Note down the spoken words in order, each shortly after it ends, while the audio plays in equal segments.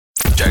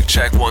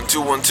Check, 1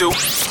 2 1 2.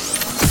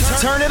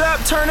 Turn it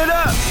up, turn it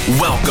up.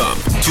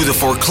 Welcome to the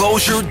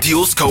Foreclosure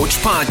Deals Coach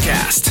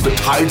podcast. The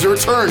tides are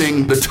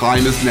turning, the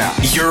time is now.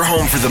 Your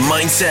home for the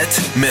mindset,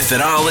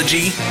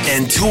 methodology,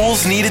 and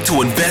tools needed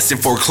to invest in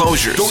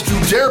foreclosures. Don't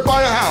you dare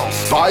buy a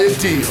house, buy a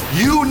deal.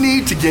 You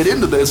need to get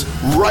into this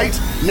right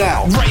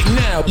now. Right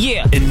now,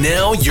 yeah. And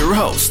now your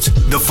host,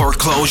 the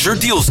Foreclosure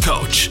Deals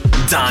Coach,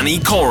 Donnie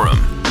Corum.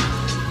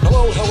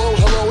 Hello,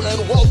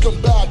 and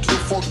welcome back to the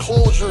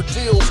Foreclosure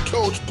Deals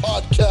Coach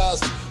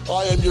podcast.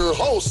 I am your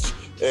host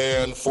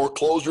and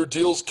Foreclosure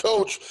Deals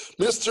Coach,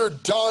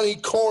 Mr. Donnie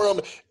Corum.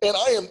 And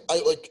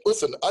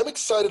I'm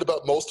excited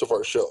about most of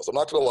our shows. I'm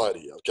not going to lie to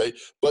you, okay?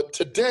 But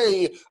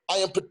today, I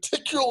am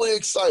particularly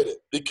excited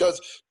because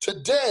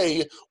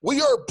today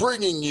we are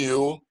bringing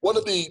you one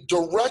of the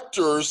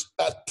directors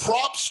at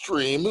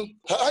Propstream.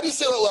 How do you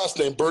say that last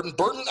name, Burton?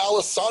 Burton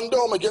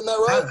Alessandro, am I getting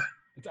that right?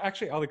 It's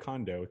actually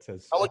Alicondo. It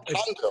says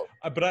Alicondo.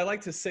 But I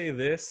like to say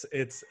this.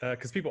 It's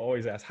because people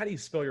always ask, "How do you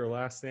spell your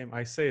last name?"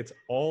 I say it's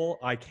all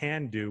I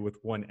can do with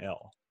one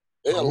L.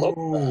 Yeah, I love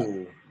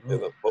that. Yeah,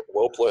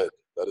 well played.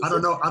 I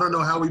don't know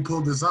how we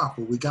pulled this off,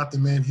 but we got the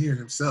man here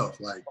himself.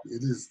 Like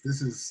this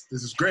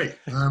is great.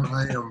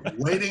 I am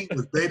waiting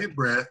with bated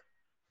breath.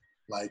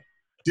 Like,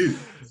 dude,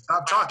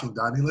 stop talking,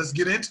 Donnie. Let's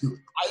get into it.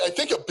 I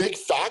think a big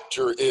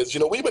factor is,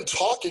 we've been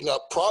talking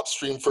up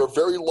Propstream for a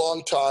very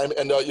long time,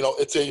 and,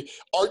 it's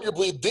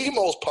arguably the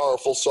most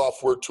powerful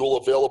software tool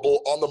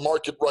available on the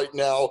market right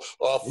now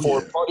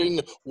for budding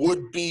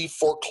would-be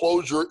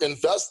foreclosure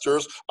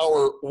investors,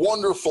 our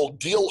wonderful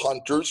deal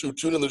hunters who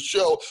tune in the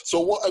show.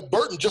 So,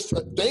 Burton, just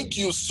thank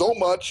you so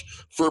much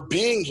for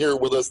being here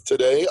with us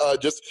today.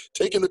 Just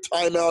taking the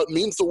time out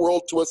means the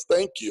world to us.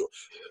 Thank you.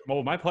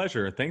 Well, my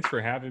pleasure. Thanks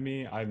for having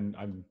me.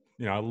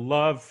 I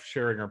love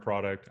sharing our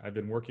product. I've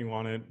been working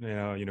on it.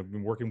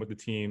 Been working with the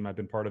team. I've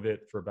been part of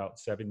it for about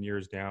 7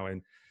 years now,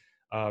 and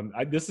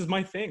this is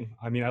my thing.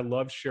 I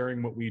love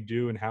sharing what we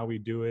do and how we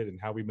do it and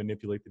how we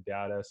manipulate the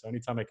data. So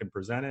anytime I can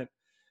present it,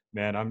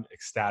 man, I'm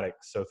ecstatic.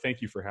 So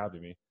thank you for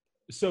having me.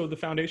 So the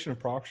foundation of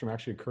Propstream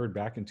actually occurred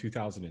back in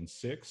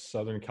 2006,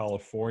 Southern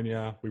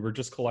California. We were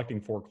just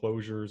collecting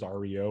foreclosures,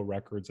 REO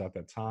records at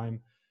that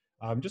time.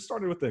 Just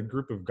started with a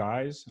group of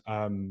guys,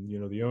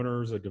 the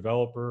owners, a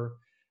developer.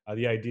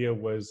 The idea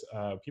was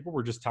people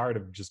were just tired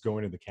of just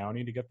going to the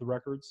county to get the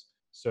records.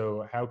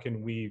 So how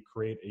can we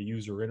create a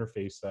user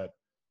interface that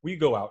we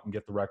go out and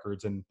get the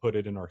records and put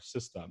it in our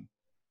system?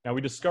 Now,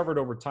 we discovered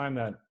over time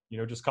that,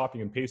 just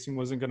copying and pasting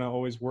wasn't going to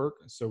always work.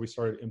 So we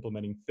started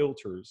implementing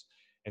filters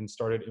and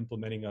started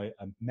implementing a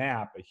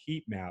map, a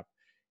heat map.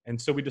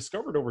 And so we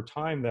discovered over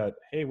time that,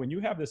 hey, when you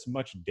have this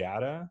much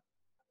data,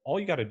 all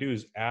you got to do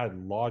is add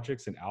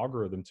logics and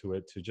algorithm to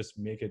it to just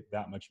make it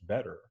that much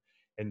better.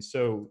 And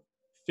so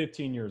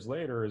 15 years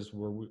later is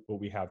what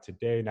we have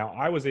today. Now,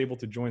 I was able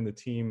to join the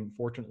team,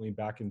 fortunately,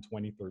 back in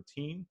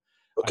 2013.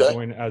 Okay. I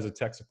joined as a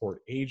tech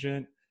support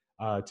agent.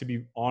 To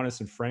be honest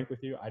and frank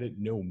with you, I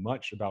didn't know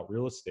much about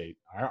real estate.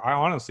 I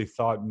honestly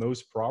thought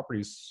most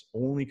properties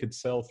only could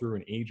sell through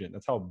an agent.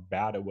 That's how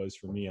bad it was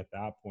for me at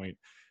that point.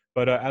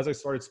 But as I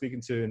started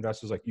speaking to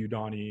investors like you,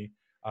 Donnie,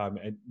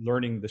 and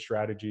learning the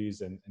strategies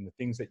and the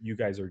things that you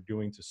guys are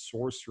doing to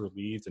source your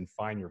leads and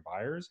find your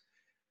buyers,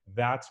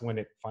 that's when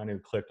it finally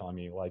clicked on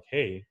me. Like,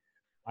 hey,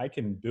 I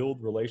can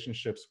build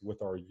relationships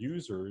with our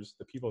users,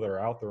 the people that are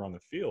out there on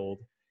the field,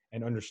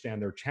 and understand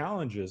their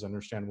challenges,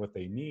 understand what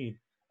they need,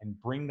 and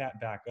bring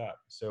that back up.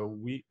 So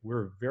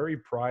we're very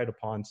pride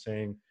upon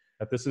saying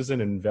that this is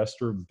an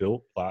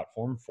investor-built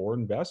platform for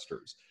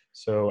investors.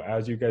 So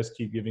as you guys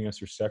keep giving us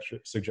your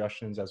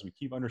suggestions, as we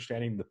keep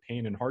understanding the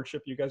pain and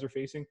hardship you guys are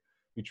facing,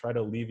 we try to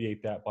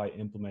alleviate that by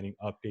implementing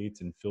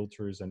updates and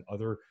filters and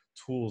other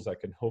tools that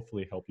can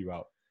hopefully help you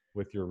out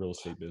with your real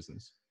estate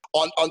business.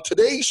 On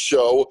today's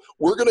show,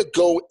 we're going to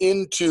go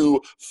into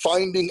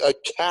finding a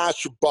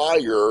cash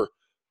buyer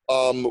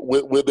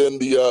within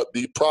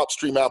the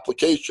Propstream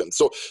application.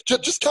 So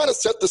just kind of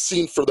set the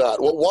scene for that.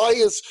 Well, why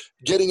is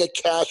getting a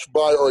cash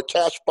buyer or a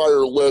cash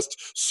buyer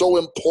list so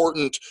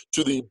important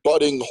to the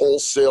budding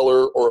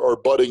wholesaler or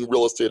budding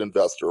real estate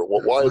investor?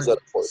 Well, why is that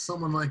important?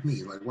 Someone like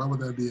me, why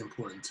would that be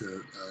important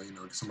to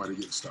somebody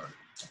getting started?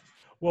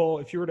 Well,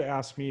 if you were to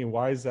ask me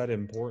why is that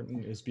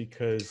important, is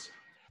because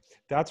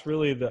that's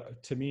really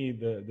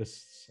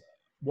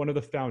one of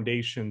the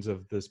foundations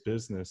of this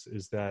business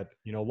is that,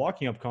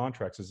 locking up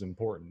contracts is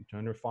important.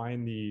 Trying to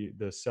find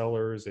the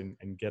sellers and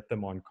get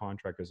them on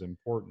contract is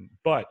important.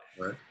 But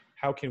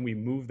how can we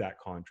move that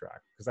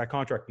contract? Because that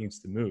contract needs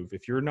to move.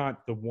 If you're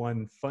not the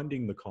one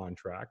funding the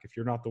contract, if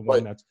you're not the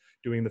one that's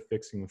doing the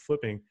fixing and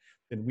flipping,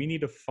 then we need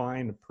to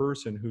find a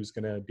person who's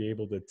going to be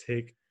able to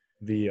take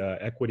the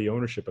equity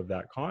ownership of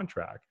that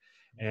contract.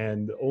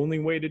 And the only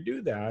way to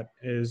do that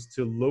is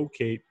to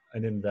locate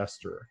an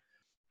investor.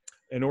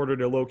 In order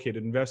to locate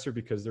an investor,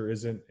 because there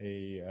isn't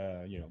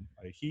a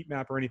heat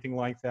map or anything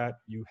like that,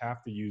 you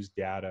have to use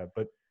data,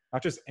 but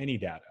not just any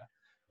data,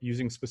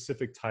 using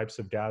specific types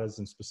of data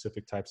and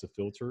specific types of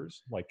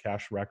filters like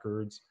cash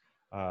records,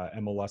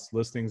 MLS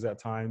listings at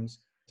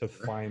times, to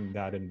find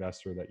that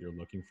investor that you're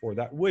looking for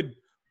that would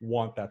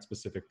want that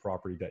specific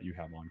property that you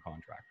have on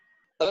contract.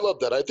 I love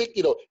that. I think,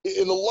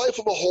 in the life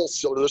of a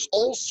wholesaler, there's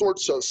all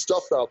sorts of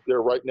stuff out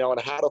there right now on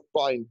how to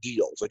find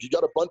deals. Like you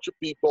got a bunch of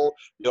people,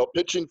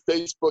 pitching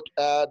Facebook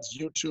ads,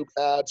 YouTube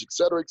ads, et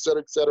cetera,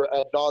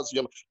 ad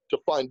nauseum to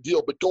find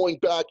deal. But going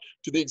back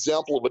to the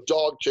example of a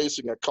dog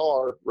chasing a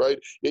car, right?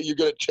 You're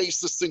going to chase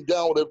this thing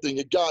down with everything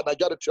you got. And I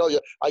got to tell you,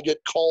 I get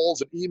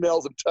calls and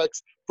emails and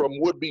texts from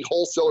would-be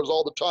wholesalers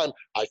all the time.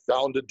 I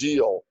found a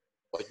deal.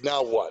 Like,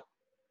 now what?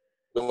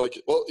 I'm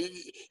like, well,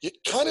 you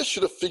kind of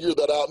should have figured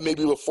that out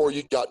maybe before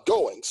you got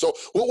going. So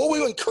what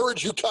we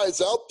encourage you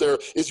guys out there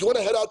is you want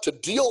to head out to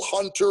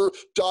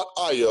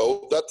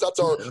dealhunter.io. That's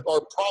our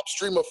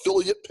Propstream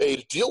affiliate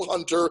page,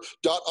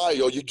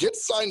 dealhunter.io. You get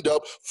signed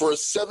up for a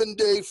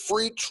 7-day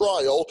free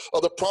trial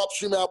of the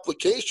Propstream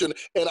application.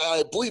 And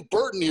I believe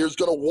Burton here is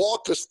going to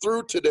walk us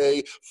through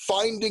today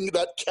finding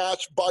that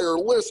cash buyer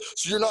list,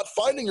 so you're not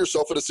finding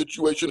yourself in a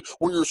situation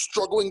where you're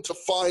struggling to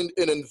find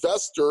an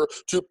investor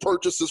to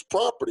purchase this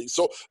property.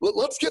 So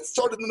let's get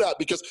started in that,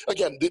 because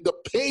again, the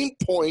pain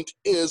point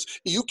is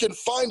you can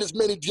find as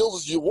many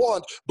deals as you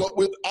want, but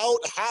without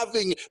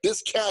having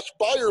this cash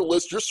buyer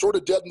list, you're sort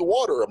of dead in the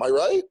water. Am I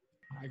right?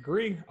 I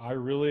agree. I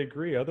really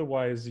agree.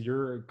 Otherwise,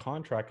 your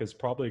contract is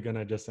probably going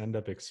to just end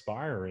up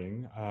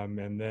expiring.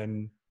 And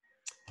then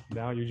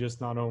now you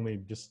just not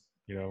only just,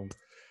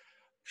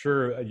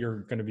 sure, you're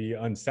going to be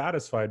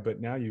unsatisfied,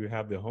 but now you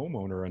have the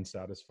homeowner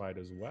unsatisfied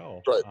as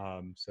well. Right.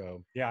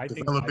 So yeah, I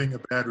think developing a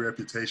bad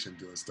reputation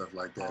doing stuff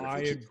like that. I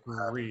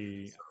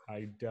agree.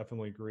 I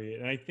definitely agree.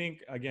 And I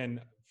think,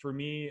 again, for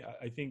me,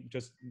 I think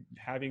just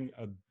having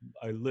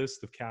a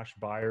list of cash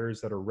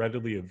buyers that are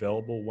readily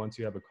available once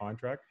you have a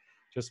contract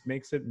just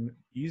makes it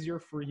easier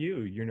for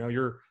you.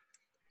 You've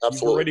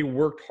already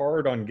worked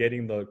hard on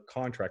getting the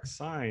contract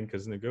signed,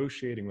 because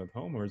negotiating with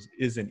homeowners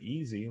isn't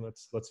easy.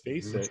 Let's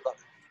face it.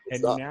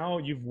 And now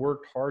you've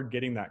worked hard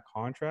getting that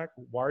contract.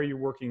 Why are you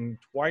working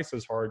twice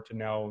as hard to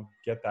now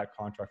get that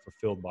contract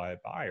fulfilled by a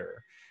buyer?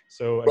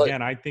 So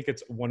again, I think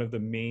it's one of the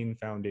main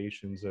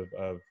foundations of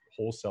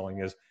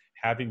wholesaling is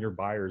having your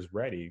buyers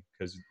ready,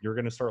 because you're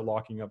going to start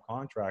locking up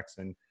contracts,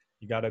 and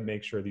you got to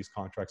make sure these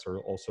contracts are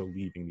also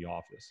leaving the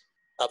office.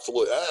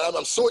 Absolutely.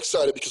 I'm so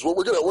excited, because I'm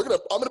going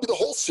to be the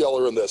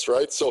wholesaler in this,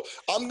 right? So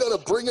I'm going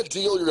to bring a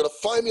deal. You're going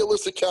to find me a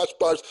list of cash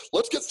buyers.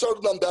 Let's get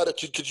started on that.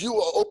 Could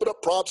you open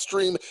up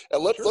Propstream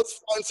and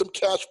let's find some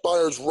cash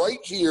buyers right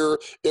here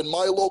in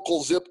my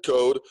local zip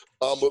code,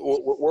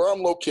 where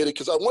I'm located,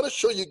 because I want to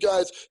show you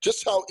guys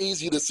just how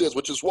easy this is,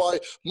 which is why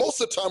most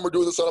of the time we're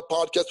doing this on a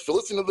podcast. If you're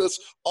listening to this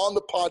on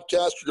the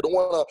podcast, you're going to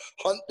want to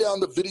hunt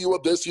down the video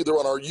of this either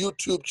on our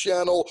YouTube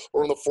channel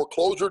or on the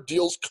Foreclosure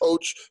Deals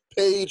Coach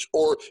page,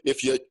 or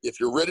if you're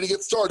ready to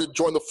get started,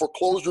 join the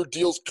Foreclosure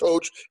Deals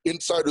Coach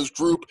Insiders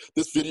group.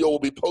 This video will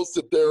be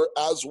posted there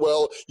as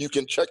well. You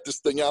can check this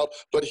thing out.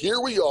 But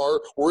here we are.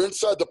 We're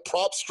inside the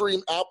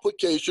Propstream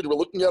application. We're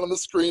looking at on the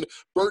screen.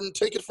 Burton,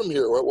 take it from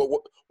here.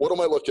 What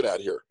am I looking at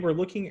here? We're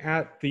looking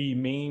at the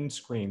main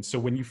screen. So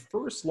when you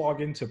first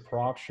log into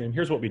Propstream,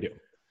 here's what we do.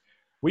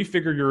 We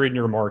figure you're in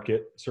your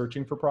market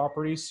searching for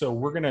properties. So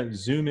we're going to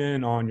zoom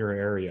in on your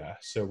area.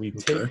 So we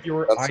take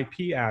your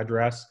IP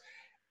address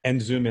and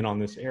zoom in on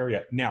this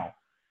area. Now,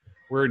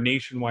 we're a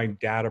nationwide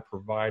data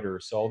provider.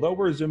 So although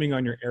we're zooming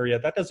on your area,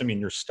 that doesn't mean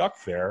you're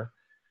stuck there.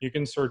 You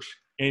can search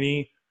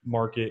any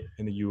market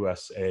in the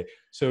USA.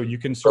 So you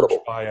can search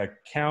by a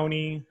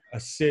county, a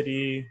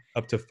city,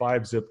 up to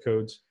 5 zip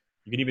codes.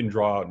 You can even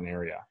draw out an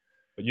area.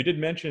 But you did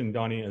mention,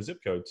 Donnie, a zip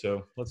code.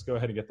 So let's go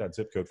ahead and get that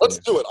zip code. Let's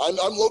do it.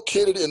 I'm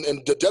located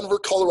in the Denver,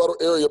 Colorado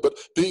area, but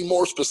being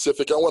more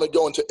specific, I want to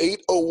go into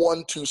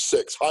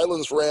 80126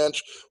 Highlands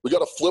Ranch. We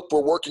got a flip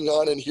we're working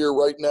on in here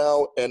right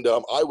now, and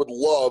I would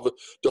love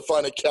to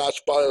find a cash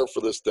buyer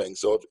for this thing.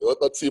 So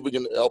let's see if we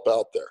can help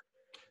out there.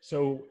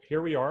 So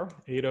here we are,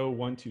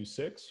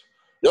 80126.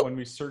 Yep. When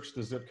we search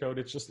the zip code,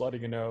 it's just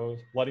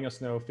letting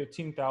us know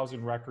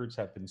 15,000 records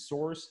have been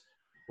sourced.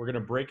 We're going to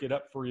break it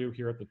up for you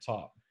here at the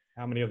top.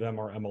 How many of them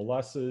are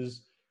MLSs,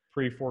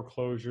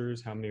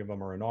 pre-foreclosures? How many of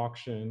them are in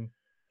auction,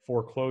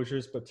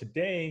 foreclosures? But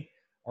today,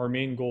 our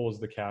main goal is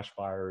the cash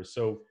buyers.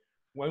 So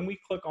when we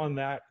click on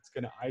that, it's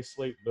going to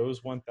isolate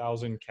those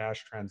 1,000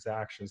 cash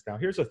transactions. Now,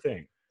 here's the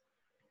thing.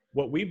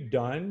 What we've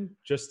done,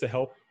 just to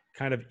help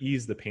kind of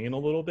ease the pain a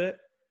little bit,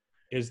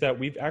 is that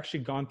we've actually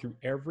gone through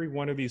every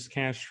one of these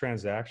cash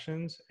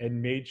transactions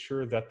and made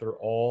sure that they're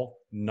all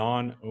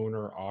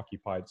non-owner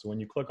occupied. So when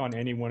you click on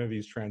any one of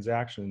these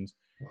transactions,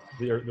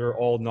 they're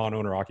all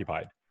non-owner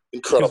occupied.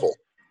 Incredible. Because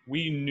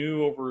we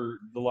knew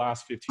over the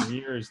last 15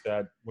 years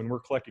that when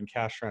we're collecting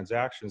cash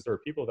transactions, there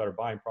are people that are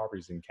buying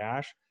properties in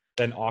cash,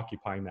 then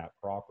occupying that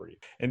property.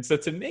 And so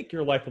to make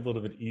your life a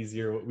little bit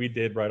easier, what we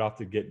did right off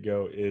the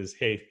get-go is,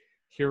 hey,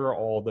 here are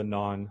all the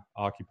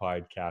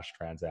non-occupied cash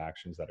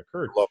transactions that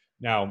occurred.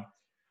 Now,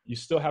 you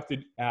still have to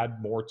add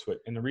more to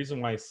it. And the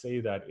reason why I say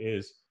that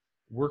is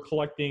we're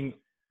collecting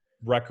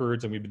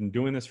records, and we've been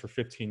doing this for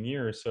 15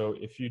 years. So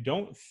if you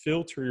don't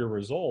filter your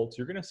results,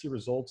 you're going to see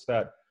results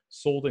that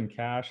sold in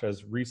cash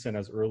as recent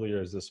as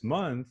earlier as this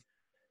month,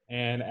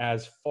 and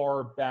as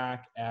far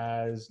back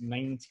as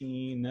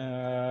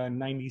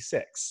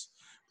 1996,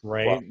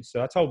 right? Wow. So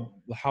that's how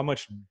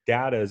much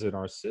data is in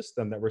our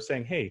system that we're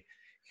saying, hey,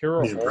 here are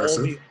Pretty all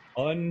impressive. the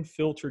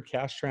unfiltered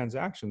cash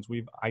transactions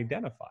we've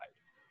identified.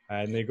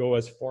 And they go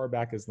as far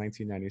back as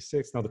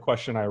 1996. Now, the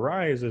question I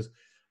raise is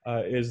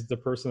the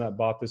person that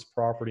bought this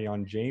property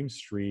on James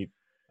Street,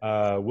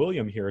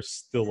 William here,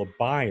 still a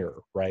buyer,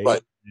 right?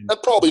 Right. And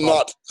probably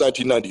not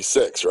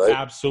 1996, right?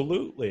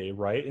 Absolutely,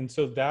 right? And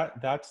so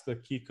that's the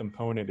key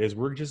component is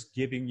we're just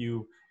giving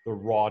you the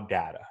raw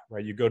data,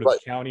 right? You go to the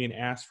county and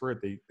ask for it,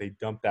 they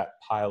dump that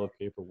pile of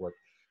paperwork.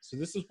 So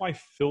this is why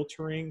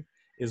filtering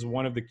is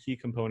one of the key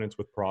components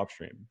with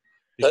Propstream,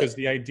 because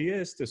the idea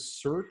is to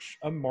search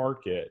a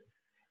market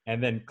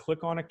and then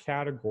click on a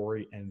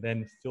category and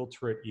then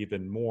filter it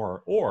even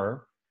more,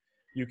 or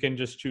you can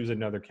just choose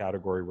another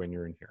category when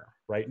you're in here,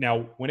 right?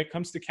 Now, when it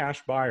comes to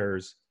cash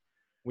buyers,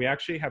 we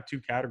actually have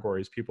two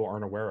categories people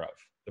aren't aware of.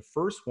 The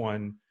first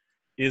one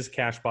is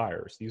cash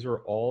buyers. These are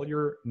all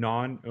your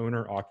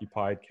non-owner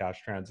occupied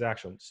cash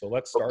transactions. So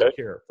let's start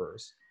here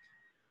first.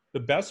 The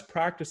best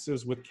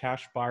practices with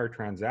cash buyer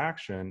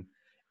transaction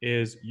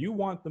is you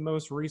want the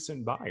most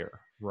recent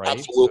buyer, right?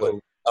 Absolutely.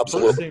 So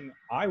first thing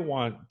I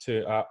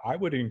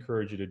would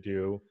encourage you to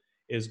do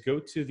is go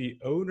to the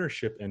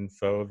ownership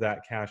info of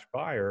that cash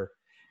buyer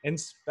and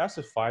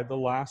specify the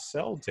last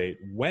sell date.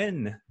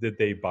 When did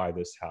they buy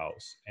this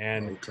house?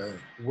 And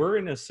we're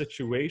in a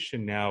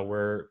situation now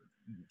where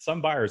some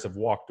buyers have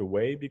walked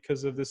away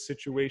because of this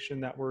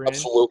situation that we're in.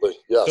 Absolutely,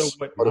 yes.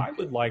 So what I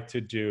would like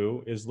to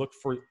do is look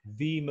for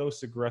the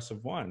most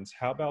aggressive ones.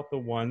 How about the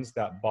ones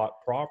that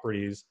bought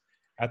properties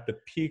at the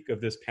peak of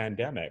this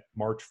pandemic,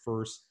 March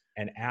 1st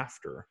and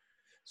after?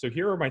 So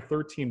here are my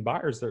 13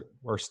 buyers that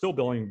are still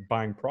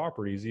buying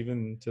properties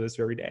even to this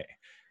very day,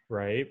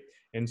 right?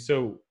 And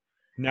so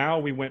now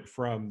we went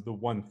from the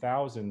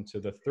 1,000 to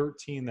the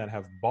 13 that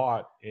have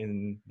bought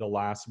in the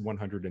last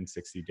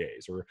 160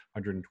 days or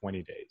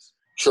 120 days.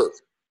 Sure.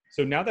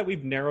 So now that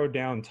we've narrowed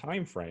down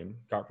time frame,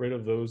 got rid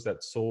of those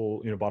that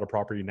sold, bought a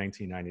property in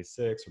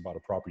 1996 or bought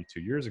a property 2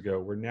 years ago,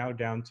 we're now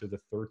down to the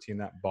 13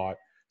 that bought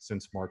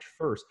since March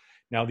 1st.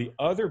 Now, the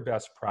other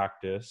best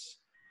practice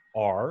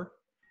are,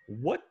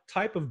 what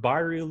type of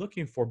buyer are you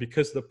looking for?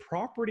 Because the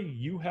property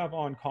you have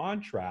on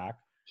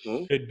contract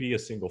could be a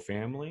single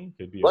family,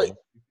 could be a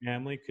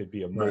multi-family, could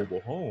be a mobile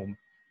home.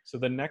 So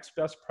the next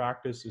best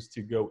practice is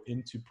to go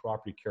into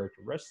property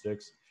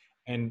characteristics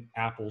and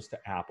apples to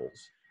apples.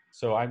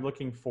 So I'm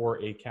looking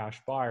for a cash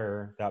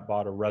buyer that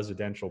bought a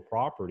residential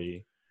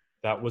property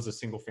that was a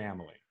single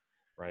family,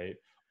 right?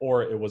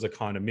 Or it was a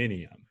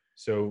condominium.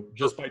 So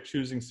just by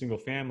choosing single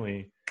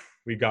family,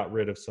 we got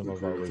rid of some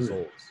of our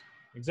results.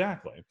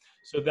 Exactly.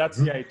 So that's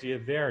the idea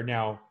there.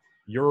 Now,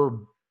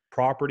 your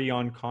property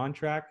on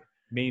contract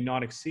may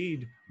not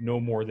exceed no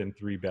more than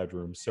 3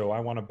 bedrooms. So I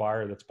want a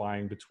buyer that's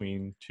buying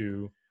between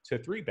 2 to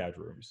 3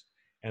 bedrooms,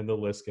 and the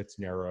list gets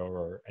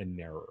narrower and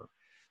narrower.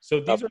 So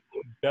these are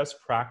best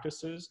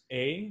practices,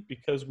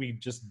 because we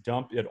just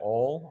dump it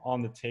all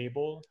on the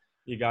table.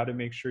 You got to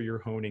make sure you're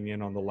honing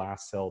in on the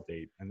last sell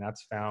date, and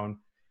that's found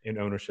in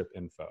ownership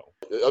info.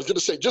 I was going to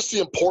say just the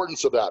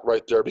importance of that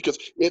right there, because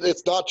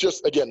it's not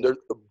just, again, there's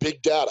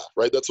big data,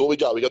 right? That's what we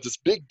got. We got this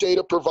big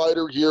data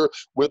provider here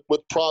with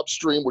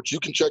Propstream, which you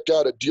can check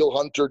out at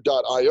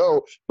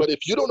dealhunter.io. But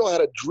if you don't know how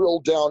to drill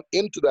down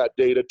into that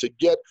data to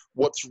get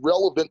what's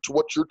relevant to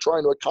what you're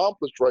trying to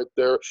accomplish right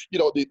there,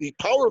 the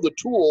power of the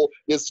tool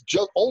is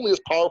just only as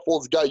powerful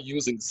as the guy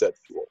using said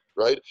tool.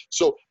 Right.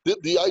 So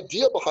the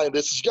idea behind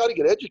this is you got to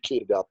get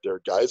educated out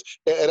there, guys.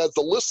 And as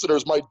the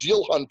listeners, my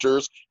deal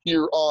hunters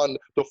here on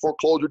the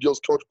Foreclosure Deals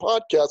Coach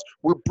podcast,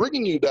 we're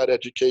bringing you that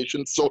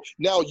education. So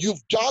now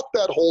you've got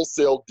that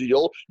wholesale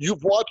deal.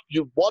 You've watched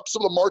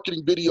some of the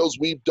marketing videos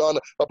we've done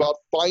about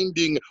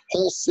finding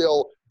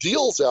wholesale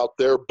deals out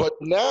there, but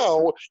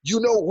now you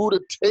know who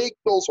to take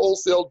those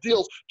wholesale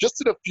deals.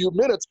 Just in a few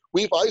minutes,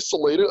 we've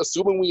isolated,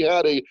 assuming we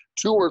had a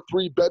 2 or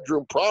 3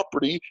 bedroom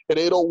property in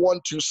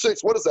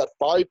 80126. What is that?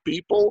 5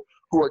 people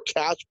who are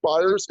cash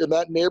buyers in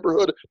that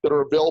neighborhood that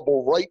are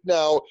available right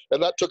now.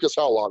 And that took us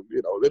how long?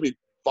 Maybe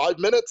 5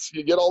 minutes.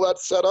 You get all that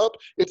set up.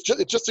 It's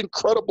just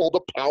incredible,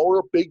 the power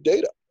of big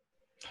data.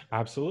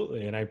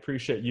 Absolutely. And I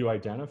appreciate you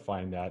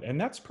identifying that. And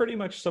that's pretty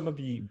much some of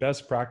the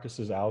best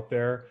practices out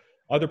there.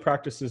 Other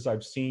practices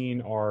I've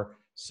seen are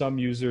some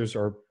users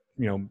are,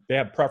 they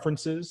have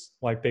preferences,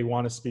 like they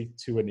want to speak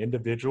to an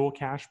individual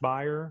cash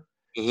buyer.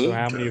 So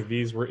how many of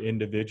these were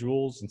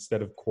individuals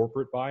instead of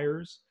corporate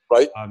buyers?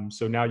 Right.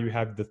 So now you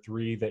have the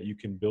 3 that you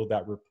can build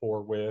that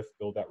rapport with,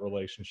 build that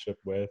relationship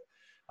with.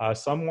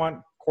 Some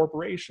want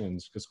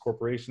corporations, because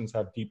corporations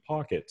have deep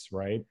pockets,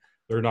 right?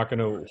 They're not going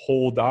to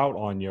hold out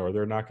on you, or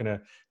they're not going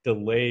to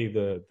delay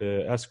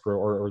the escrow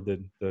or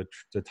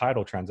the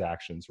title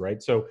transactions,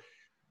 right? So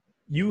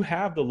you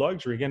have the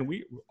luxury. Again,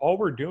 all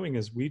we're doing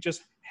is we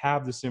just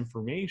have this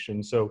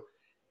information. So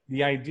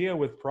the idea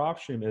with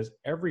Propstream is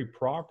every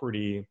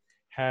property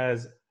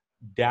has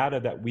data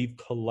that we've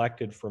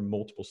collected from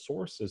multiple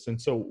sources. And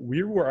so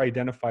we were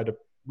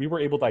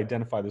able to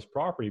identify this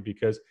property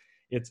because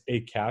it's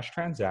a cash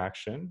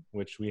transaction,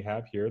 which we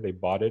have here. They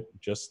bought it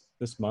just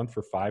this month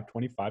for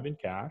 $525 in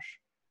cash.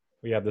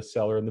 We have the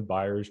seller and the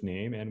buyer's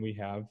name, and we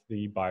have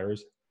the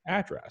buyer's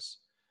address.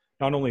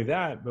 Not only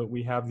that, but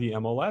we have the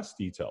MLS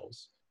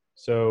details.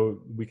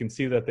 So we can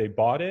see that they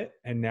bought it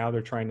and now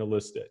they're trying to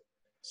list it.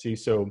 See,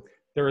 so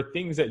there are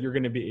things that you're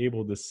going to be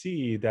able to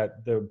see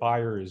that the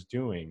buyer is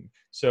doing.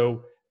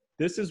 So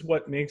this is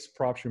what makes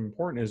Propstream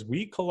important, is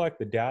we collect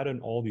the data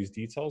and all these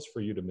details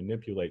for you to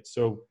manipulate.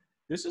 So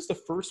this is the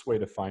first way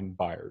to find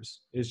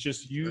buyers, is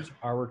just use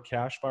our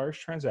cash buyers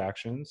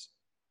transactions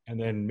and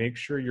then make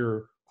sure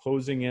you're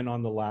closing in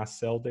on the last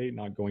sale date,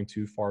 not going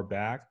too far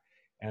back,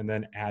 and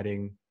then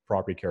adding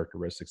property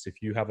characteristics.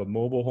 If you have a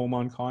mobile home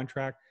on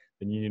contract,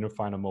 then you need to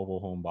find a mobile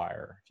home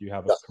buyer. If you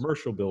have a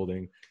commercial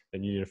building,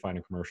 then you need to find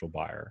a commercial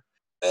buyer.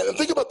 And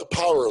think about the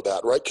power of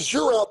that, right? Because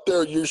you're out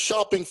there, you're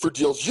shopping for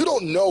deals. You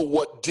don't know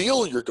what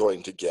deal you're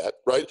going to get,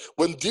 right?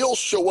 When deals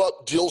show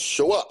up, deals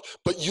show up.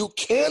 But you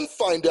can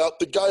find out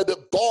the guy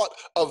that bought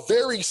a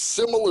very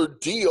similar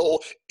deal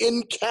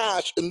in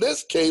cash, in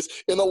this case,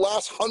 in the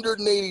last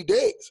 180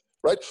 days,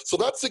 right? So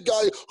that's a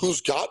guy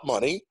who's got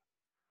money.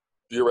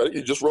 You're ready?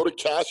 You just wrote a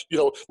cash,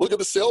 look at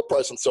the sale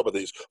price on some of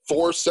these,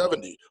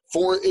 $470,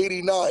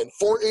 $489,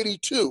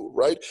 $482,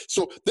 right?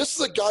 So this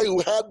is a guy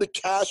who had the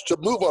cash to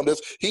move on this.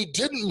 He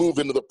didn't move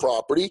into the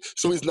property,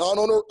 so he's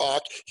non-owner occ.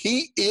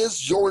 He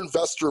is your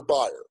investor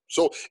buyer.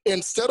 So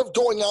instead of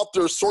going out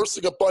there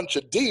sourcing a bunch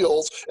of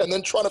deals and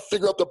then trying to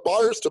figure out the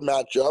buyers to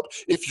match up,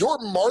 if you're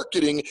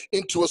marketing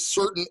into a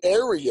certain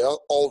area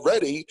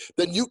already,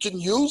 then you can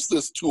use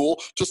this tool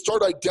to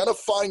start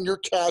identifying your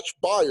cash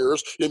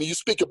buyers. And you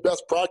speak of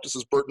best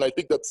practices, Burton. I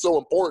think that's so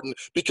important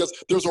because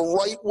there's a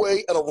right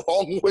way and a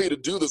wrong way to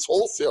do this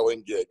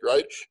wholesaling gig,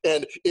 right?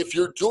 And if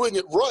you're doing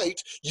it right,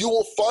 you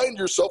will find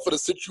yourself in a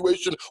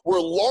situation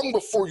where long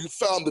before you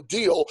found the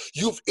deal,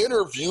 you've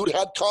interviewed,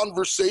 had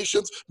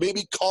conversations,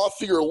 maybe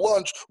coffee or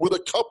lunch with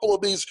a couple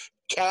of these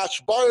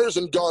cash buyers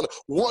and gone,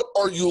 what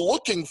are you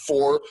looking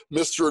for,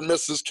 Mr. and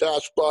Mrs.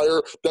 Cash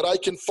Buyer, that I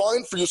can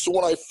find for you, so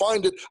when I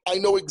find it, I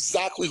know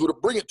exactly who to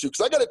bring it to?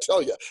 Because I got to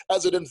tell you,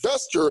 as an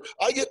investor,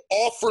 I get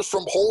offers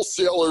from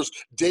wholesalers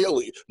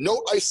daily.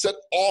 Note I said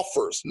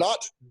offers,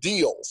 not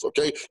deals,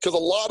 okay? Because a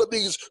lot of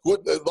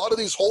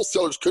these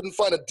wholesalers couldn't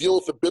find a deal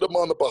if it bid them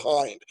on the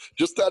behind.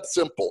 Just that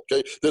simple,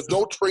 okay? There's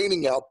no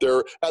training out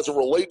there as it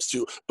relates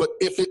to. But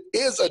if it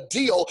is a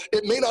deal,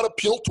 it may not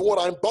appeal to what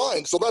I'm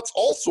buying. So that's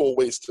also a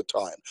waste of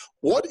time.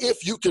 What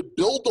if you could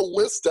build a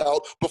list out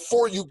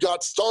before you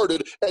got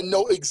started and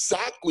know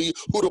exactly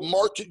who to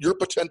market your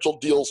potential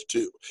deals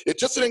to?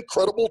 It's just an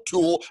incredible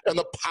tool, and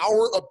the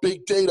power of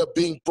big data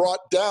being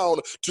brought down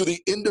to the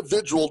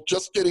individual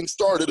just getting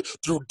started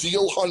through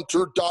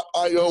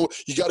dealhunter.io.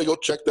 You got to go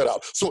check that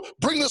out. So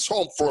bring this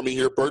home for me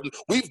here, Burton.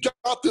 We've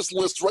got this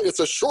list, right? It's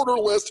a shorter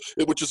list,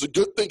 which is a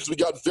good thing because we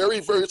got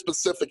very, very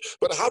specific.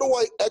 But how do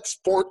I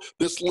export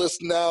this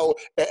list now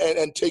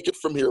and take it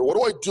from here? What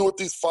do I do with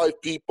these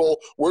 5 people?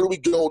 Where do we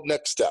go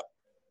next step?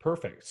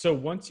 Perfect. So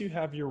once you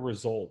have your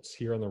results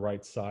here on the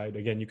right side,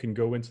 again, you can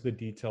go into the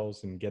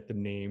details and get the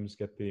names,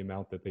 get the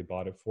amount that they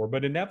bought it for.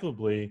 But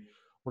inevitably,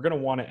 we're going to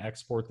want to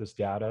export this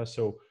data.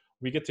 So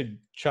we get to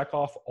check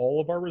off all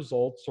of our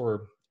results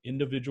or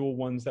individual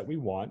ones that we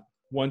want.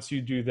 Once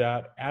you do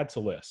that, add to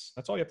list.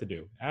 That's all you have to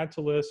do. Add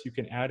to list. You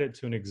can add it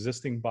to an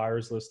existing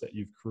buyers list that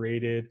you've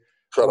created.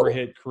 Incredible. Or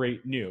hit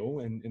create new.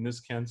 And in this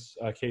case,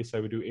 I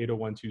would do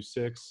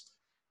 80126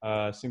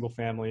 single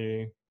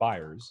family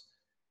buyers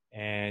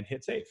and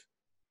hit save.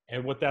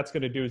 And what that's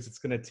going to do is it's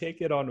going to take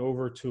it on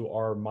over to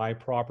our My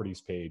Properties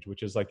page,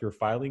 which is like your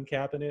filing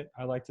cabinet,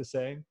 I like to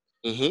say.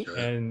 Mm-hmm.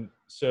 And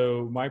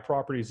so My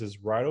Properties is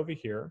right over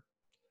here.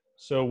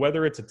 So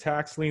whether it's a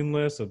tax lien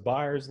list, a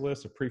buyer's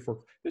list, a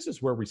pre-foreclosure, this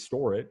is where we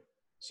store it.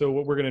 So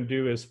what we're going to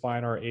do is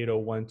find our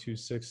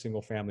 80126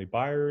 single family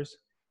buyers.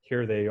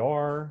 Here they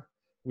are.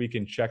 We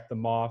can check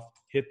them off,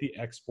 hit the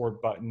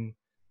export button.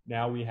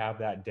 Now we have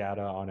that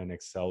data on an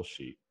Excel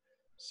sheet.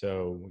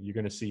 So you're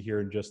going to see here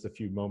in just a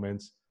few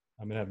moments,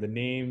 I'm going to have the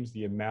names,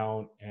 the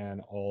amount,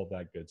 and all of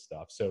that good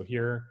stuff. So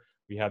here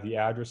we have the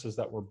addresses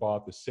that were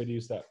bought, the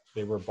cities that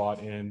they were bought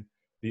in,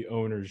 the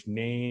owner's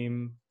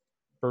name,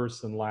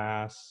 first and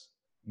last,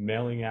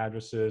 mailing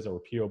addresses or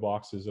PO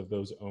boxes of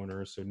those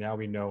owners. So now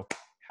we know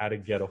how to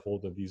get a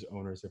hold of these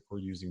owners if we're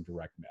using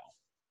direct mail.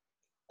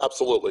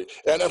 Absolutely.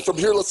 And from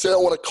here, let's say I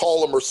want to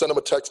call them or send them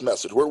a text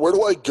message. Where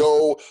do I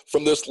go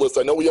from this list?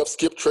 I know we have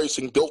skip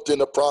tracing built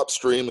into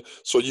Propstream,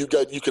 so you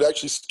could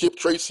actually skip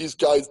trace these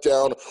guys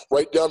down,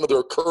 right down to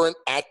their current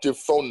active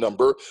phone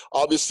number.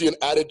 Obviously, an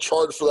added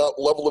charge for that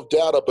level of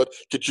data, but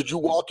could you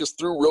walk us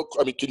through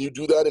can you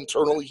do that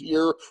internally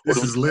here? This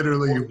is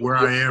literally where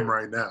I am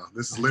right now.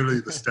 This is literally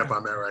the step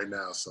I'm at right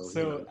now.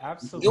 So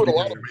absolutely. You and a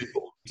lot of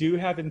people do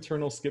have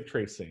internal skip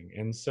tracing.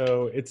 And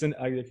so it's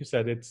like you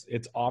said,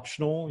 it's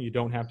optional. You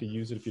don't have to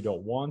use it if you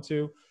don't want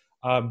to.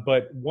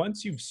 But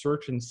once you've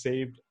searched and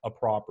saved a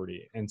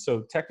property, and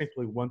so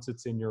technically once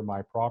it's in your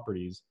My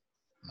Properties,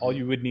 all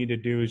you would need to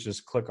do is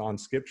just click on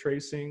skip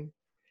tracing.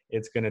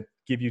 It's going to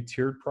give you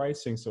tiered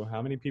pricing. So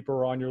how many people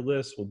are on your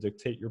list will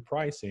dictate your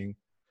pricing.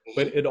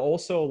 But it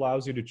also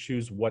allows you to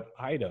choose what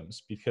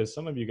items, because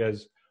some of you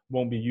guys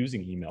won't be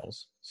using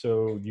emails.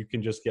 So you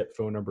can just get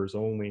phone numbers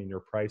only and your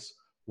price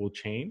will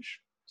change.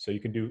 So you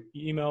can do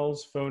emails,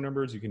 phone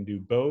numbers, you can do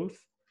both.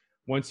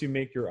 Once you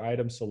make your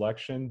item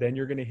selection, then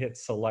you're going to hit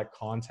select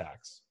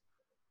contacts.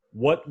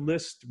 What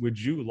list would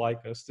you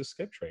like us to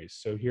skip trace?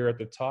 So here at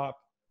the top,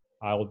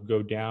 I'll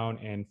go down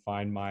and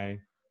find my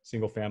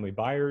single family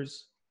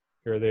buyers.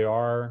 Here they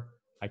are.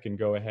 I can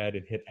go ahead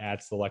and hit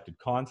add selected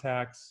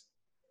contacts,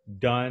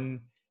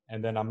 done.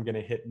 And then I'm going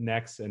to hit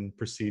next and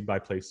proceed by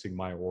placing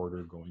my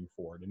order going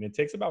forward. And it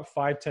takes about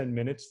 5-10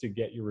 minutes to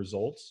get your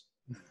results.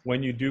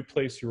 When you do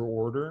place your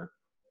order,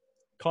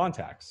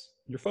 contacts,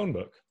 your phone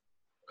book.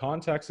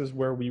 Contacts is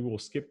where we will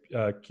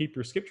keep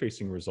your skip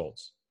tracing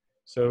results.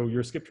 So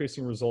your skip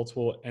tracing results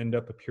will end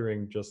up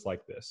appearing just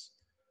like this.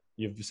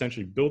 You've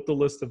essentially built the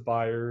list of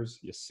buyers,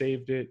 you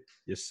saved it,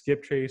 you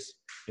skip trace.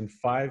 In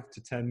 5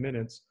 to 10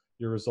 minutes,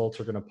 your results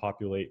are going to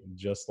populate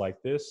just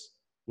like this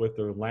with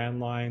their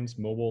landlines,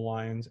 mobile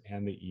lines,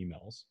 and the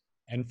emails.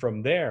 And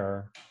from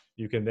there,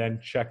 you can then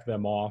check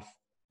them off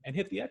and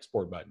hit the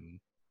export button.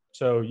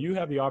 So you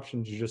have the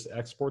option to just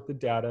export the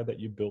data that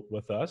you built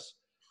with us,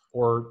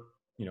 or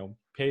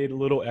pay a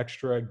little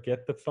extra,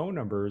 get the phone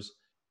numbers.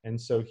 And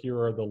so here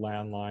are the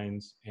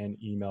landlines and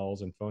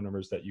emails and phone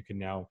numbers that you can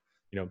now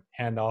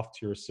hand off to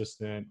your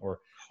assistant. Or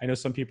I know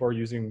some people are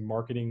using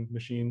marketing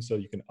machines, so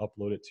you can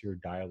upload it to your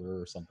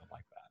dialer or something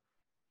like that.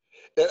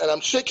 And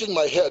I'm shaking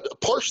my head,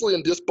 partially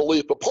in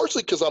disbelief, but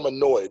partially because I'm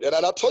annoyed. And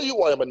I'll tell you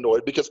why I'm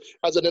annoyed, because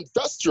as an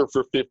investor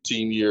for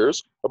 15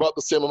 years, about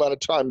the same amount of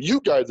time you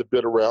guys have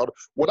been around,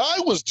 when I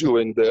was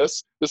doing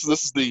this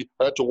is the,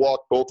 I had to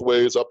walk both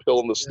ways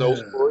uphill in the snow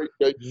story.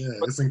 Okay? Yeah,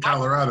 it's in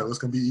Colorado. It's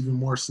going to be even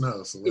more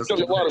snow. So it's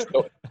going to be a lot of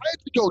snow. I had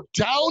to go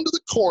down to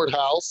the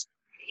courthouse,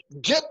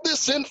 get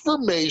this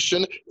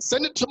information,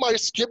 send it to my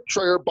skip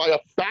trayer by a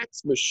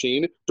fax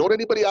machine. Don't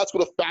anybody ask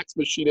what a fax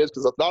machine is,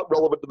 because it's not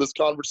relevant to this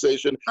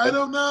conversation. I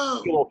don't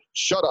know.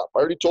 Shut up. I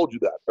already told you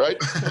that, right?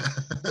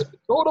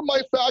 Go to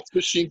my fax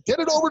machine, get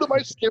it over to my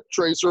skip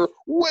tracer,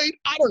 wait,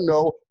 I don't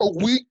know, a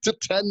week to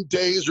 10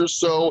 days or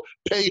so,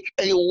 pay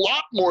a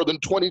lot more than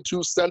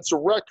 22 cents a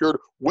record,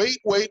 wait,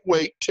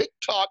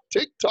 tick-tock,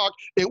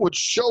 it would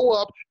show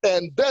up,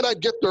 and then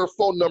I'd get their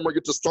phone number,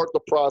 get to start the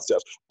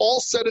process. All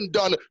said and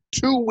done,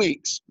 2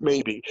 weeks,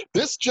 maybe.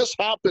 This just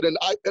happened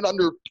in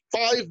under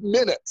 5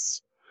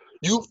 minutes.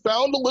 You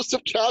found a list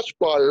of cash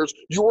buyers.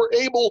 You were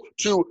able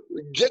to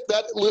get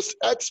that list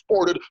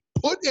exported,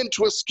 put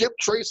into a skip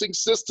tracing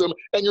system,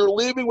 and you're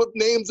leaving with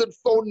names and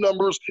phone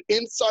numbers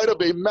inside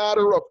of a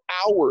matter of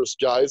hours,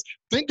 guys.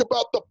 Think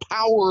about the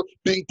power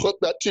being put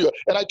that to you.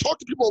 And I talk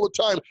to people all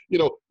the time,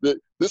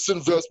 this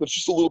investment's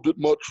just a little bit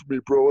much for me,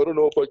 bro. I don't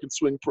know if I can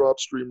swing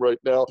Propstream right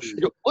now.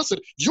 You go, listen,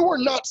 you are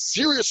not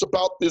serious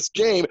about this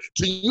game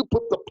till you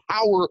put the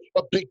power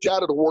of big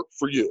data to work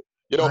for you.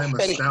 I'm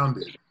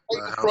astounded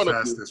by how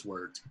fast this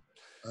worked.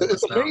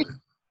 It's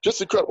amazing.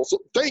 Just incredible. So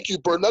thank you,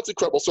 Burton. That's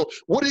incredible. So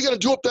what are you going to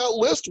do with that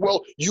list?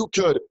 Well, you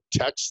could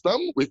text them.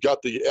 We've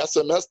got the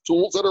SMS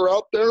tools that are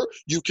out there.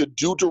 You could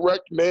do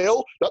direct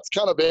mail. That's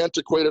kind of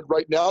antiquated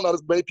right now. Not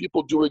as many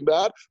people doing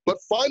that. But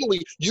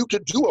finally, you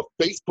could do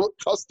a Facebook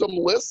custom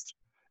list,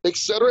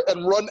 etc.,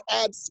 and run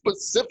ads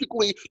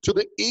specifically to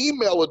the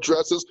email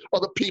addresses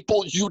of the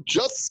people you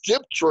just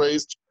skip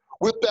traced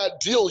with that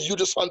deal you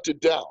just hunted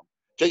down.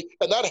 Okay,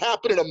 and that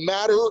happened in a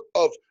matter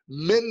of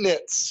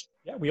minutes.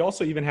 Yeah, we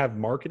also even have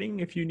marketing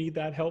if you need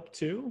that help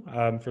too.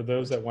 For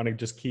those that want to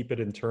just keep it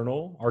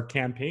internal, our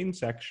campaign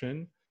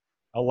section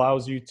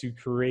allows you to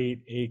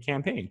create a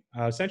campaign.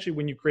 Essentially,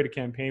 when you create a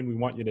campaign, we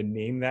want you to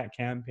name that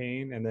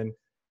campaign and then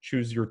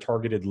choose your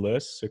targeted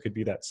list. So it could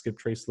be that skip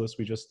trace list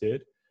we just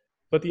did.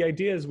 But the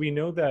idea is we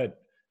know that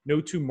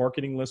no two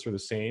marketing lists are the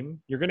same.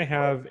 You're going to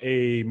have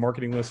a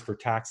marketing list for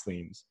tax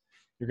liens.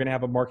 You're going to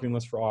have a marketing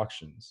list for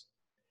auctions.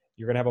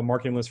 You're going to have a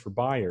marketing list for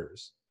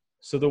buyers.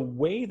 So the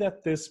way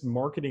that this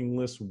marketing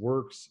list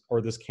works,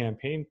 or this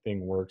campaign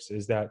thing works,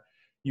 is that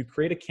you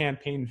create a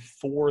campaign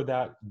for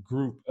that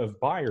group of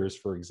buyers,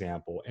 for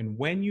example. And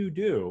when you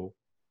do,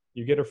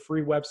 you get a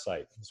free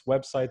website. This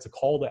website's a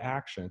call to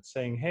action. It's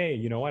saying, hey,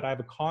 you know what? I have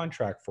a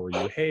contract for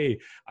you. Hey,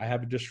 I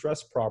have a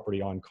distressed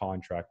property on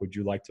contract. Would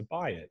you like to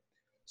buy it?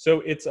 So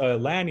it's a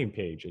landing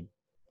page. It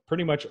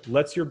pretty much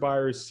lets your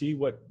buyers see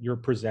what you're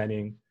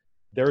presenting.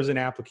 There's an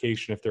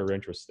application if they're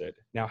interested.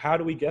 Now, how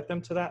do we get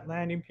them to that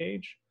landing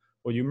page?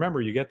 Well, you remember,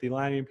 you get the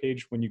landing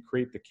page when you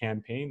create the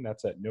campaign.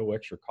 That's at no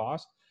extra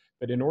cost.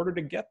 But in order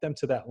to get them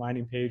to that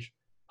landing page,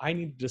 I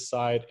need to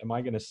decide, am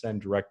I going to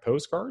send direct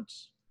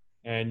postcards?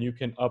 And you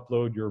can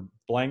upload your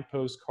blank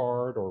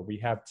postcard, or we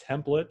have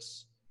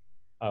templates.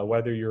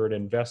 Whether you're an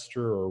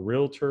investor or a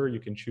realtor, you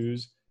can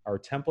choose our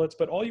templates.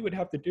 But all you would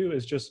have to do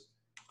is just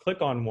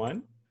click on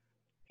one,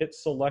 hit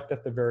select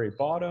at the very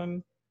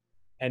bottom,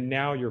 And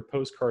now your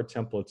postcard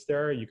template's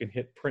there. You can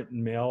hit print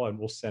and mail, and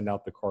we'll send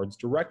out the cards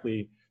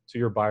directly to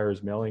your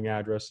buyer's mailing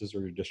addresses or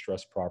your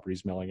distressed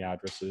properties mailing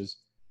addresses.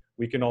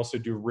 We can also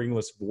do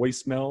ringless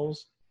voicemails.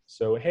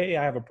 So, hey,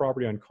 I have a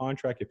property on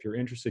contract. If you're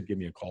interested, give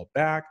me a call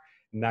back.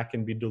 And that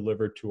can be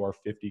delivered to our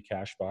 50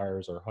 cash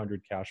buyers or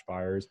 100 cash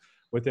buyers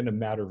within a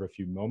matter of a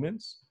few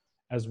moments,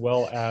 as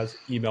well as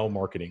email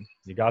marketing.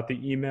 You got the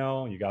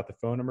email, you got the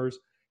phone numbers.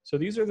 So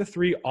these are the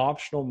 3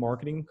 optional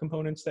marketing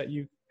components that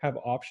you have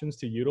options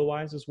to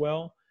utilize as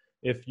well,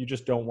 if you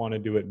just don't want to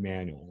do it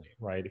manually,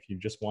 right? If you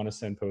just want to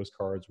send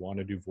postcards, want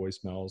to do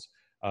voicemails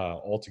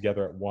all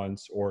together at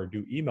once, or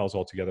do emails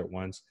all together at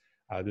once,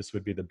 this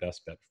would be the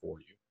best bet for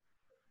you.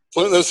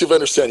 Well, let's see if I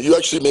understand. You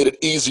actually made it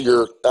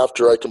easier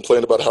after I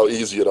complained about how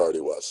easy it already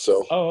was.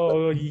 So.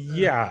 Oh,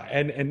 yeah.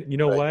 And you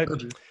know what?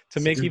 To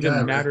make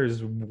even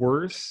matters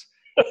worse,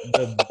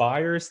 the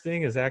buyer's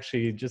thing is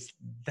actually just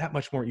that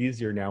much more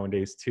easier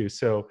nowadays too.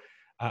 So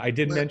I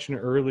did mention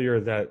earlier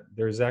that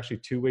there's actually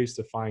 2 ways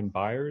to find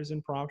buyers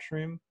in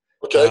Propstream.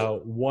 Okay.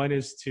 One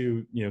is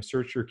to,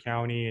 search your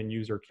county and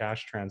use our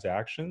cash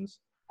transactions.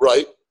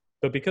 Right.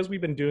 But because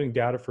we've been doing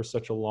data for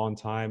such a long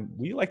time,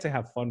 we like to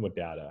have fun with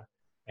data.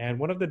 And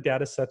one of the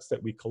data sets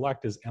that we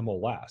collect is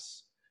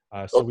MLS.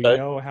 So we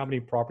know how many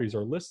properties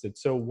are listed.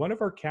 So one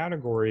of our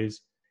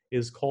categories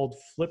is called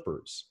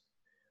flippers.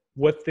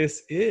 What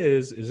this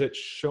is it's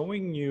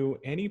showing you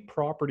any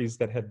properties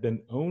that have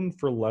been owned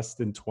for less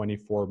than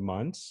 24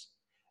 months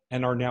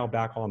and are now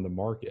back on the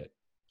market.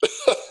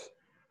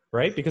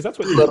 Right? Because that's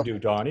what you would do,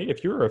 Donnie.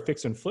 If you were a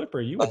fix and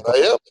flipper, you would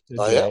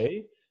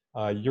today.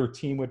 Your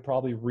team would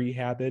probably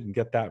rehab it and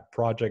get that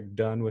project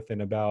done within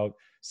about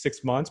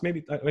 6 months.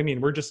 Maybe,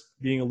 we're just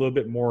being a little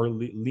bit more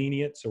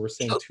lenient. So we're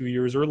saying 2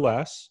 years or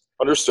less.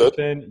 Understood. But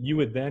then you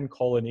would then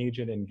call an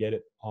agent and get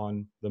it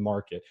on the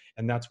market.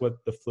 And that's what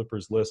the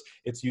flippers list.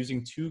 It's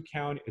using two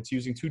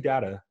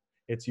data.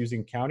 It's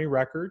using county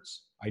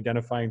records,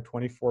 identifying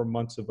 24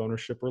 months of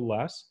ownership or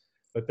less,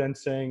 but then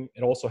saying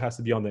it also has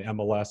to be on the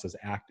MLS as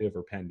active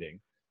or pending.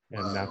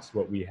 And that's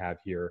what we have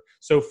here.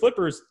 So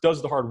flippers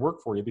does the hard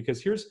work for you,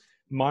 because here's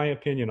my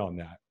opinion on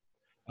that.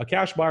 A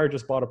cash buyer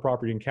just bought a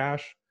property in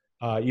cash.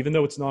 Even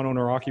though it's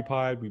non-owner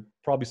occupied, we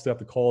probably still have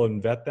to call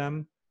and vet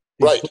them.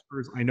 These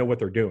flippers, I know what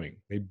they're doing.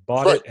 They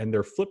bought it and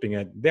they're flipping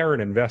it. They're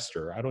an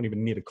investor. I don't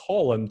even need to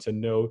call them to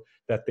know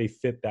that they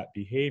fit that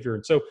behavior.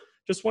 And so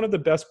just one of the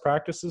best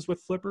practices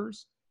with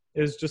flippers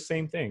is just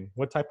same thing.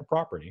 What type of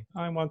property?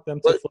 I want them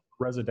to flip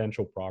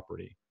residential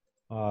property.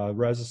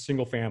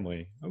 Single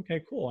family.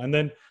 Okay, cool. And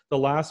then the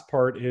last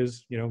part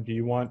is, do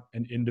you want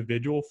an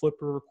individual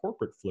flipper or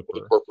corporate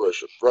flipper?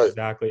 Corporation, right.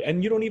 Exactly.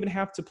 And you don't even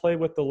have to play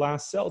with the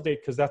last sell date,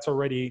 because that's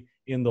already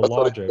in the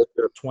logic,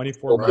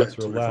 24 months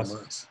or less.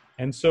 Months.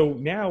 And so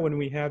now when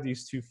we have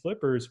these 2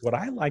 flippers, what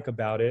I like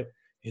about it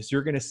is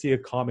you're going to see a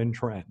common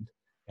trend.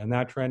 And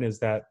that trend is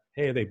that,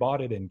 hey, they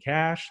bought it in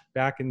cash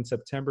back in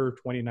September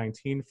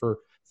 2019 for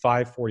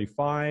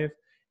 $545,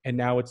 and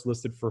now it's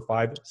listed for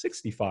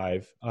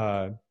 $565.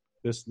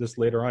 This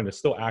later on is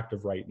still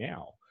active right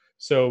now.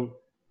 So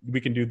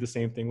we can do the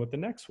same thing with the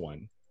next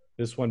one.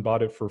 This one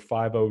bought it for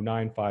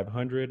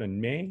 $509,500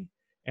 in May,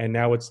 and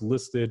now it's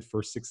listed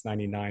for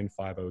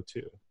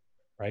 $699,502.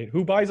 Right?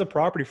 Who buys a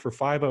property for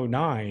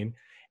 $509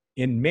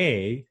 in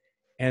May,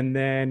 and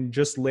then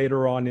just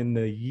later on in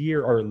the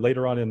year, or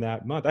later on in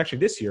that month, actually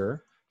this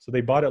year, so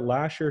they bought it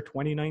last year,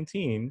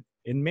 2019,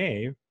 in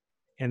May,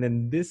 and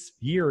then this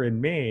year in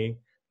May,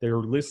 they're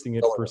listing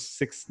it for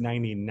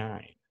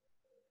 $699.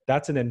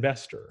 That's an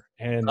investor,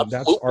 and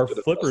that's our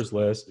flippers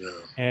list. Yeah.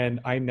 And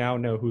I now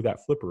know who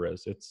that flipper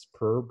is. It's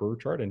per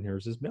Burchard, and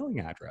here's his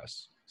mailing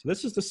address. So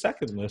this is the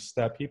second list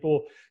that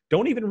people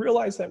don't even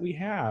realize that we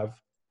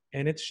have.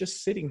 And it's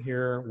just sitting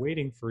here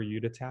waiting for you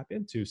to tap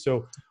into.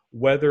 So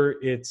whether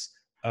it's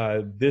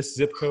this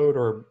zip code,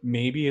 or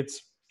maybe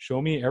it's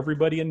show me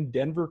everybody in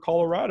Denver,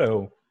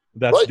 Colorado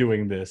that's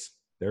doing this.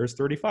 There's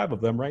 35 of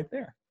them right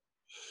there.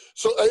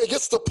 So I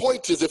guess the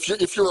point is, if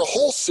you're a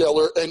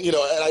wholesaler, and and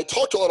I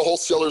talk to a lot of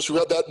wholesalers who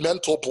have that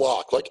mental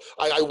block, like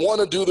I want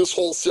to do this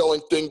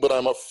wholesaling thing, but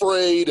I'm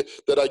afraid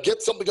that I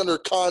get something under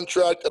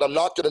contract and I'm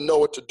not going to know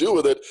what to do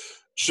with it.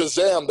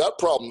 Shazam, that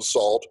problem's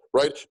solved,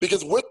 right?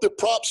 Because with the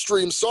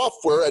Propstream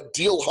software at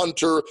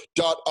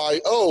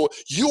dealhunter.io,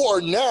 you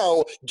are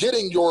now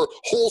getting your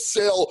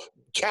wholesale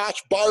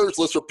cash buyers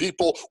list for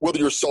people, whether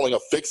you're selling a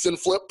fix and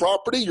flip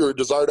property, your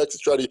desired exit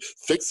strategy,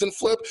 fix and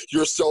flip,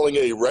 you're selling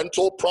a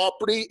rental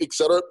property,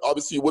 etc.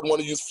 Obviously, you wouldn't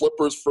want to use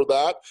flippers for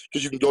that,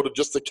 because you can go to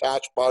just the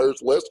cash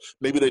buyers list.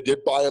 Maybe they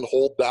did buy and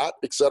hold that,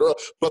 etc.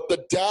 But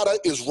the data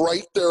is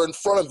right there in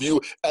front of you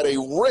at a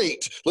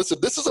rate. Listen,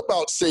 this is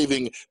about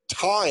saving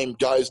time,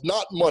 guys,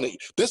 not money.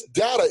 This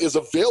data is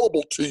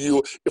available to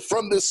you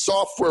from this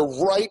software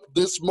right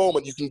this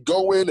moment. You can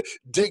go in,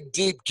 dig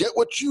deep, get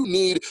what you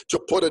need to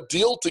put a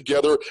deal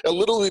together, and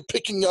literally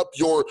picking up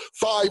your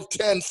 $5,000,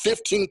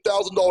 $10,000,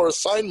 $15,000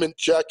 assignment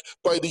check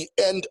by the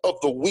end of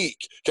the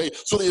week. Okay,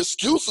 so the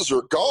excuses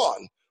are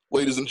gone.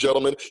 ladies and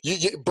gentlemen.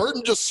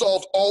 Burton just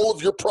solved all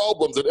of your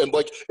problems and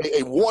like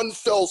a one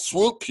fell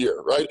swoop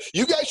here, right?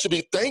 You guys should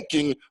be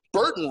thanking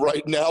Burton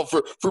right now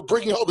for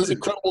bringing all this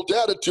incredible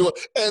data to it.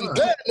 And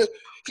then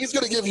he's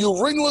going to give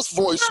you ringless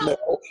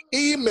voicemail,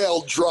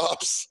 email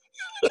drops,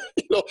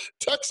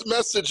 text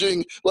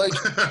messaging. Like,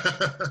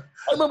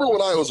 I remember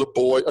when I was a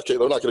boy. Okay,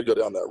 they're not going to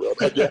go down that road.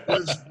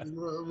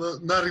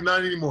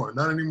 Not anymore.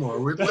 Not anymore.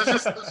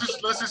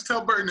 Let's just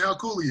tell Burton how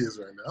cool he is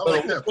right now. I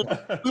like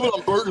that. Even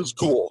on Burton's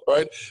cool,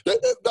 right?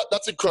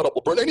 That's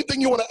incredible. Burton,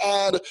 anything you want to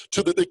add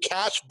to the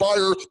cash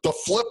buyer, the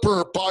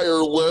flipper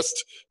buyer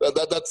list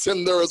that's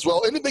in there as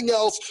well? Anything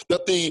else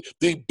that the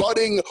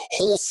budding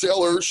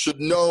wholesaler should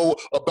know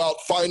about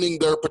finding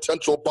their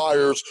potential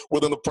buyers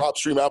within the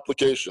Propstream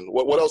application?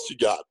 What else you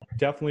got?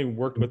 Definitely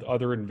worked with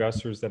other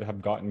investors that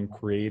have gotten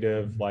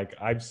creative. Like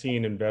I've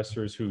seen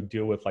investors who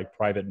deal with like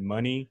private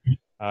money.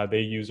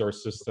 They use our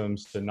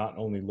systems to not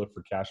only look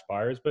for cash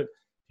buyers, but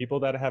people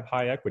that have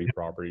high equity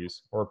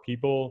properties or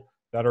people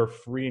that are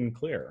free and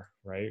clear,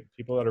 right?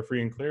 People that are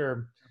free and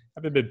clear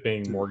haven't been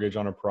paying mortgage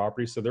on a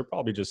property. So they're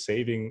probably just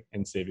saving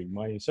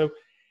money. So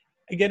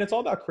again, it's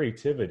all about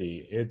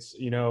creativity. It's,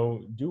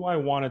 do I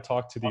want to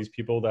talk to these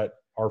people that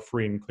are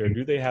free and clear?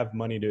 Do they have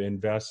money to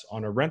invest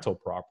on a rental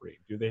property?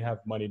 Do they have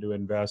money to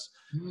invest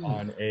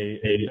on a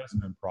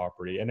investment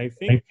property? And I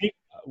think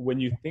when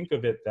you think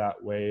of it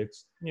that way,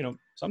 it's,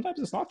 sometimes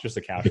it's not just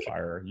a cash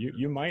buyer.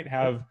 You might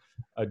have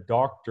a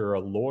doctor, a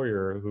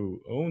lawyer who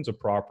owns a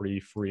property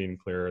free and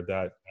clear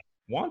that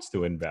wants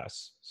to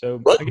invest. So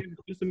again,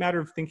 it's just a matter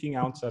of thinking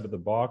outside of the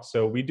box.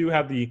 So we do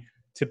have the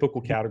typical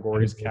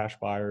categories, cash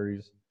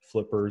buyers,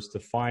 flippers, to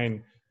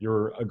find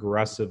your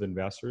aggressive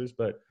investors.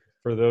 But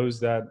for those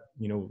that,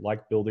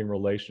 like building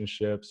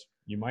relationships,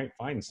 you might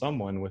find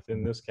someone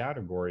within this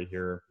category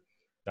here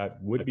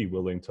that would be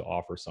willing to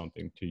offer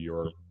something to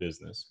your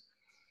business.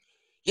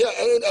 Yeah,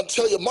 and I'll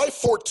tell you, my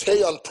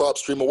forte on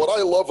Propstream, and what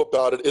I love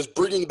about it is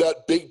bringing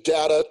that big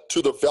data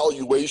to the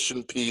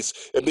valuation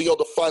piece and being able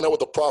to find out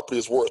what the property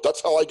is worth.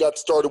 That's how I got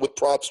started with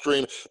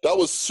Propstream. That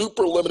was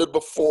super limited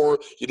before.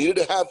 You needed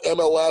to have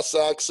MLS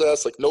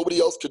access. Like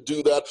nobody else could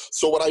do that.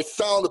 So when I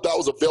found that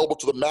was available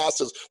to the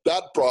masses,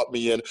 that brought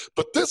me in.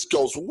 But this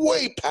goes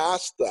way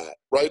past that,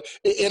 right?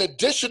 In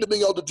addition to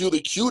being able to do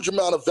the huge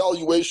amount of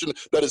valuation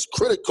that is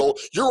critical,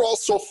 you're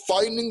also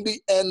finding the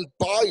end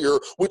buyer,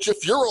 which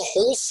if you're a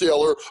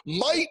wholesaler,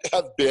 might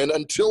have been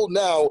until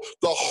now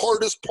the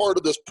hardest part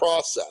of this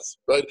process,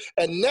 right?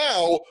 And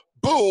now,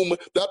 boom,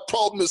 that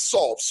problem is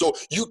solved. So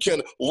you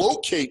can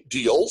locate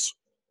deals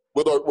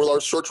with our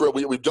search.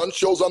 We've done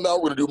shows on that.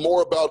 We're going to do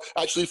more about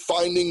actually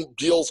finding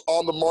deals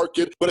on the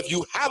market. But if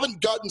you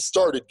haven't gotten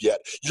started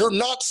yet, you're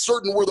not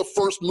certain where the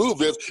first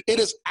move is, it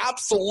is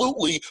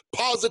absolutely,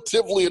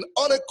 positively, and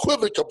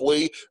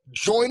unequivocally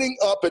joining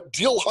up at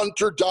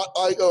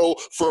dealhunter.io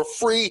for a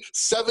free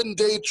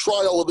 7-day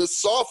trial of this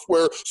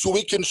software so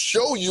we can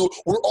show you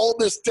where all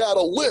this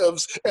data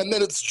lives. And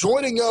then it's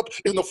joining up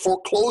in the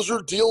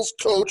Foreclosure Deals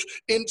Coach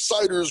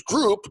Insiders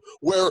group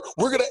where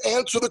we're going to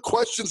answer the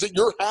questions that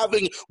you're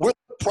having with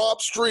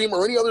Propstream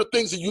or any other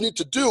things that you need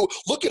to do.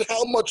 Look at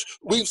how much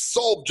we've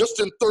solved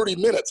just in 30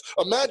 minutes.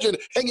 Imagine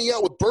hanging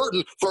out with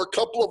Burton for a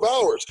couple of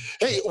hours.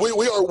 Hey, we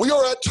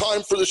are at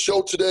time for the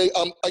show today.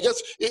 I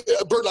guess,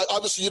 Burton,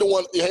 obviously you don't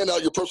want to hand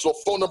out your personal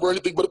phone number or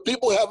anything, but if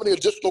people have any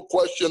additional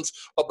questions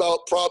about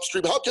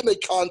Propstream, how can they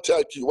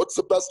contact you? What's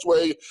the best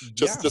way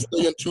to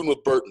stay in tune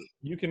with Burton?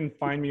 You can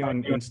find me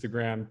on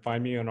Instagram,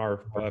 find me on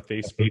our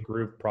Facebook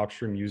group,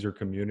 Propstream User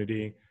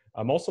Community.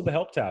 Also the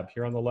help tab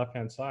here on the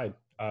left-hand side.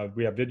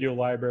 We have video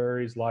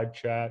libraries, live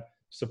chat,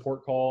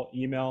 support call,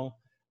 email.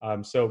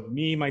 So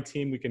me, my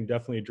team, we can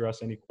definitely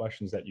address any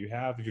questions that you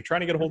have. If you're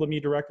trying to get a hold of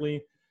me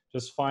directly,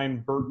 just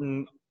find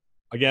Burton,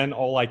 again,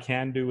 all I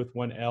can do with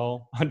one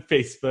L, on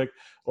Facebook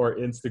or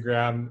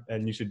Instagram,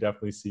 and you should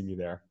definitely see me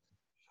there.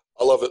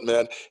 I love it,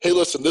 man. Hey,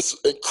 listen, this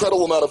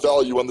incredible amount of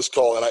value on this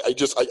call, and I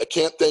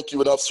can't thank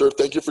you enough, sir.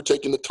 Thank you for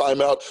taking the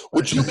time out.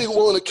 Would you be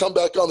willing to come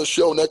back on the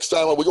show next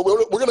time? We're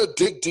going to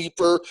dig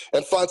deeper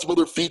and find some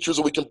other features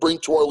that we can bring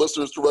to our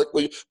listeners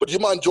directly. But do you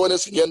mind joining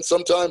us again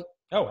sometime?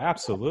 Oh,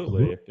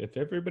 absolutely. If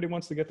everybody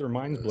wants to get their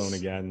minds blown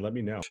again, let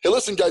me know. Hey,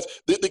 listen, guys,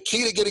 the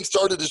key to getting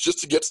started is just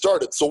to get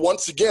started. So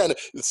once again,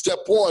 step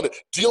one,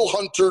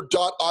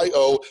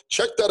 dealhunter.io.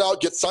 Check that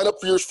out. Sign up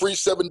for your free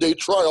 7-day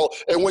trial.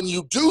 And when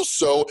you do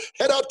so,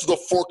 head out to the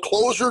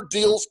Foreclosure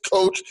Deals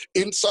Coach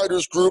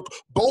Insiders group,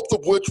 both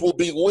of which will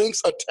be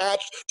links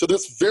attached to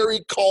this very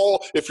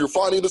call. If you're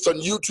finding this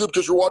on YouTube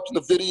because you're watching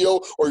the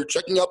video or you're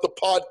checking out the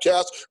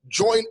podcast,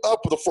 join up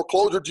with the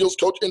Foreclosure Deals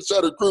Coach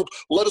Insider group.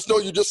 Let us know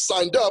you just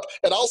signed up.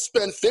 and I'll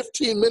spend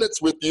 15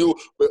 minutes with you.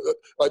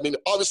 I mean,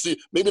 obviously,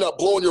 maybe not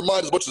blowing your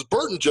mind as much as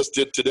Burton just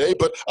did today,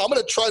 but I'm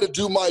going to try to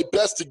do my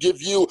best to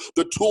give you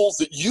the tools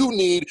that you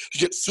need to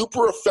get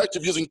super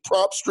effective using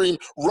Propstream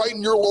right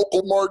in your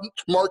local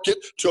market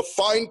to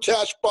find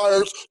cash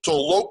buyers, to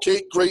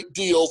locate great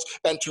deals,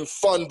 and to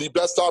fund the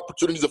best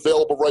opportunities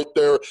available right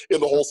there in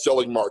the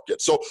wholesaling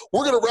market. So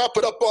we're going to wrap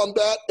it up on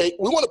that. Hey,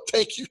 we want to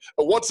thank you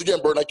once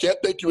again, Burton. I can't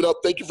thank you enough.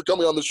 Thank you for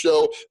coming on the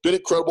show. Been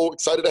incredible.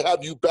 Excited to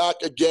have you back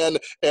again.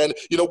 And,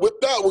 with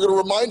that, we're going to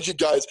remind you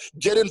guys,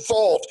 get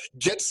involved,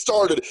 get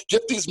started,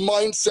 get these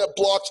mindset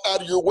blocks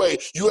out of your way.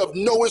 You have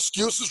no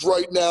excuses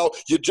right now.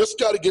 You just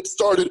got to get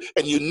started.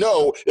 And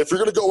if you're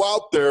going to go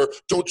out there,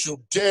 don't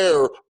you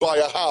dare buy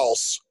a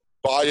house.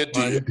 Buy a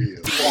deal.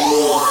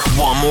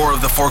 Want more of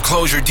the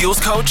Foreclosure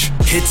Deals Coach?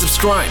 Hit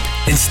subscribe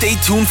and stay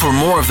tuned for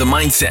more of the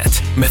mindset,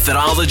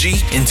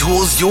 methodology, and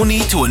tools you'll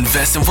need to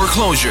invest in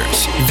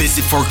foreclosures.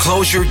 Visit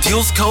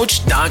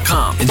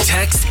foreclosuredealscoach.com and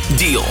text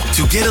DEAL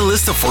to get a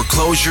list of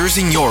foreclosures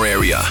in your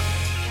area.